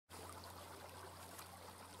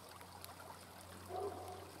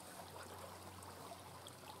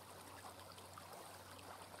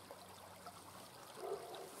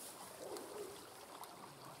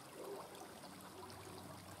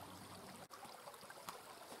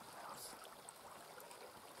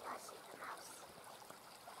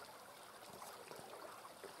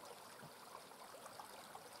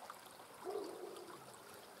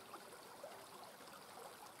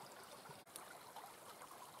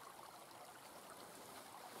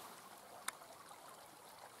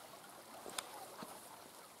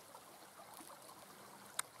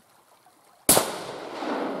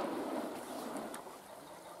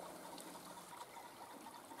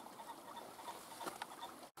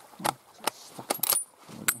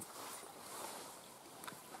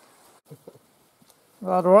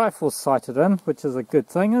Well, the rifle's sighted in, which is a good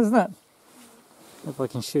thing, isn't it? If I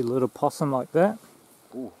can shoot a little possum like that.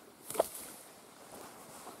 Ooh.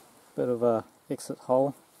 Bit of a exit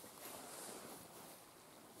hole.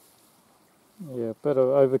 Yeah, a bit of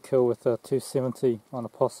overkill with a 270 on a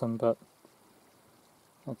possum, but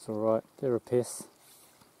that's alright, they're a pest.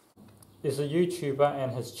 There's a YouTuber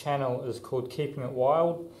and his channel is called Keeping It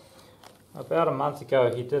Wild. About a month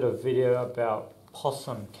ago he did a video about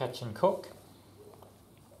possum catch and cook.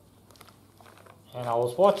 And I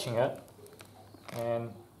was watching it,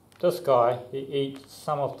 and this guy, he eats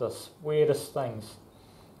some of the weirdest things.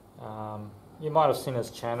 You might have seen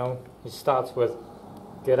his channel. He starts with,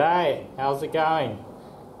 "G'day, how's it going?"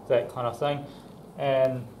 That kind of thing.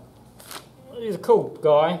 And he's a cool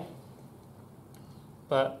guy,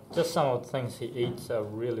 but just some of the things he eats are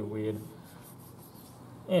really weird.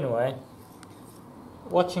 Anyway,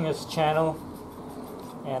 watching his channel,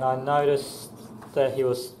 and I noticed that he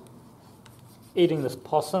was eating this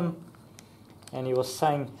possum, and he was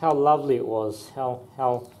saying how lovely it was, how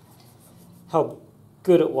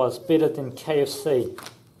good it was, better than KFC.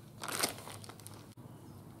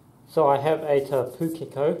 So I have ate a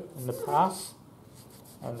pukeko in the past,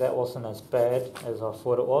 and that wasn't as bad as I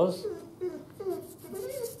thought it was.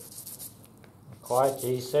 Quite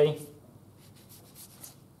easy.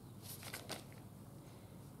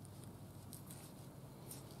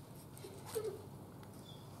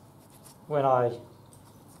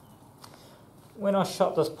 When I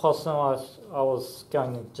shot this possum, I was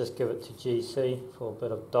going to just give it to GC for a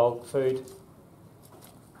bit of dog food,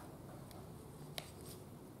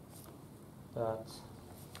 but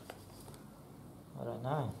I don't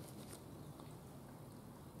know.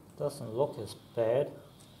 Doesn't look as bad.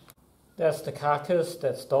 That's the carcass,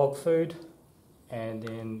 that's dog food, and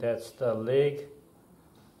then that's the leg.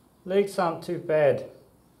 Legs aren't too bad.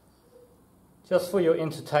 Just for your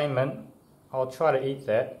entertainment, I'll try to eat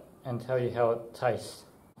that and tell you how it tastes.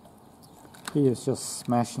 He is just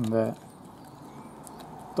smashing that.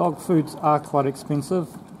 Dog foods are quite expensive,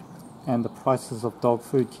 and the prices of dog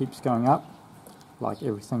food keeps going up like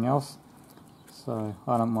everything else, so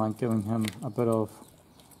I don't mind giving him a bit of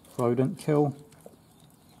rodent kill.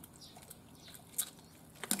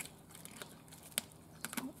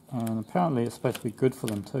 And apparently it's supposed to be good for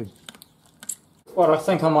them too. What I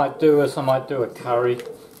think I might do is I might do a curry,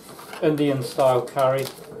 Indian style curry.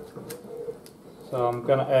 So I'm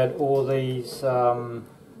going to add all these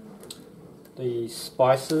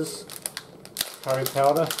spices, curry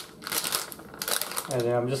powder, and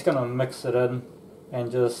then I'm just going to mix it in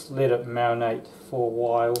and just let it marinate for a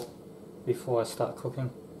while before I start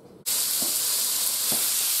cooking.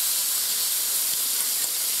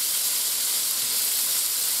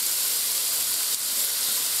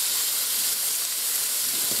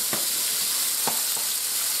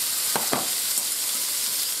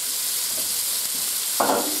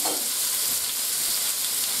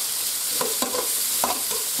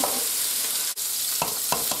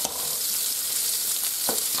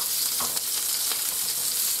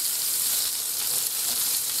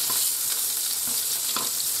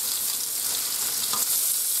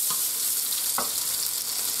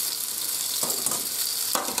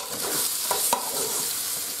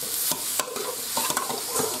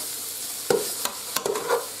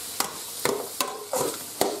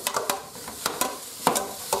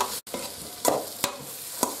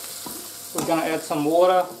 We're going to add some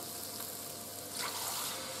water,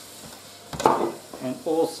 and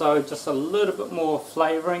also just a little bit more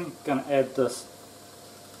flavouring. Going to add this.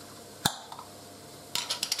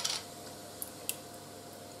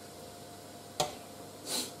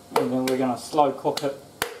 And then we're going to slow cook it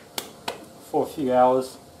for a few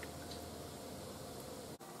hours.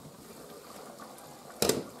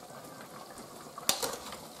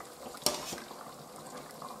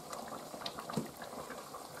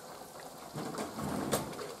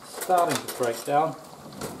 Starting to break down.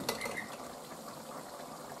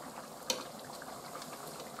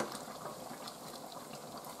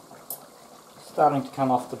 Starting to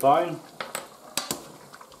come off the bone.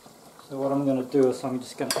 So what I'm going to do is I'm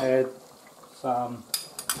just going to add some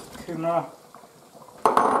kumara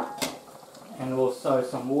and also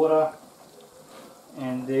some water,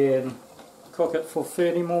 and then cook it for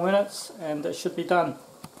 30 more minutes and it should be done.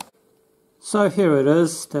 So here it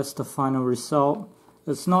is, that's the final result.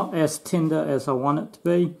 It's not as tender as I want it to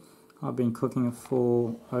be. I've been cooking it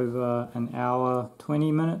for over an hour,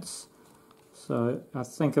 20 minutes. So I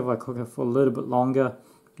think if I cook it for a little bit longer,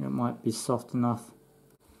 it might be soft enough.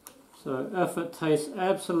 So if it tastes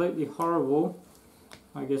absolutely horrible,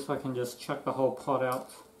 I guess I can just chuck the whole pot out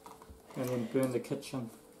and then burn the kitchen.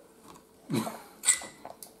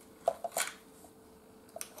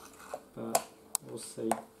 see.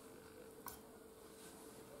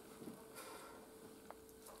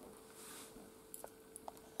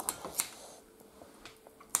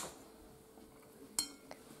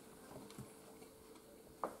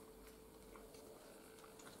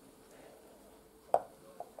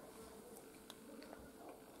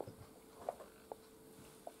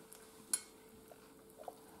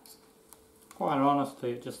 Quite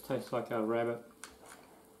honestly, it just tastes like a rabbit.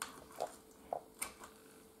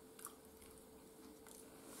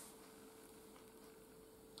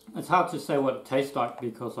 It's hard to say what it tastes like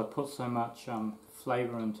because I put so much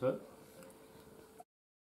flavour into it.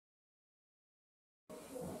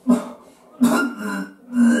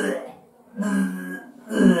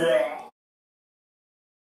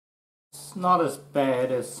 It's not as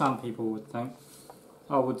bad as some people would think.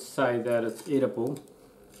 I would say that it's edible.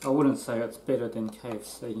 I wouldn't say it's better than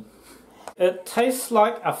KFC. It tastes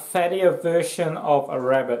like a fattier version of a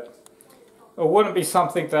rabbit. It wouldn't be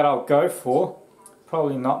something that I'll go for.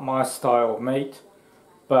 Probably not my style of meat.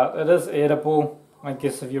 But it is edible. I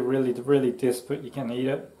guess if you're really desperate, you can eat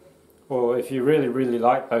it. Or if you really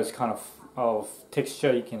like those kind of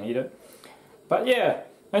texture, you can eat it. But yeah,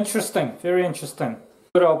 interesting. Very interesting.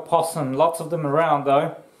 Good old possum. Lots of them around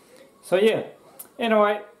though. So yeah.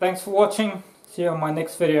 Anyway, thanks for watching. See you on my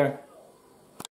next video.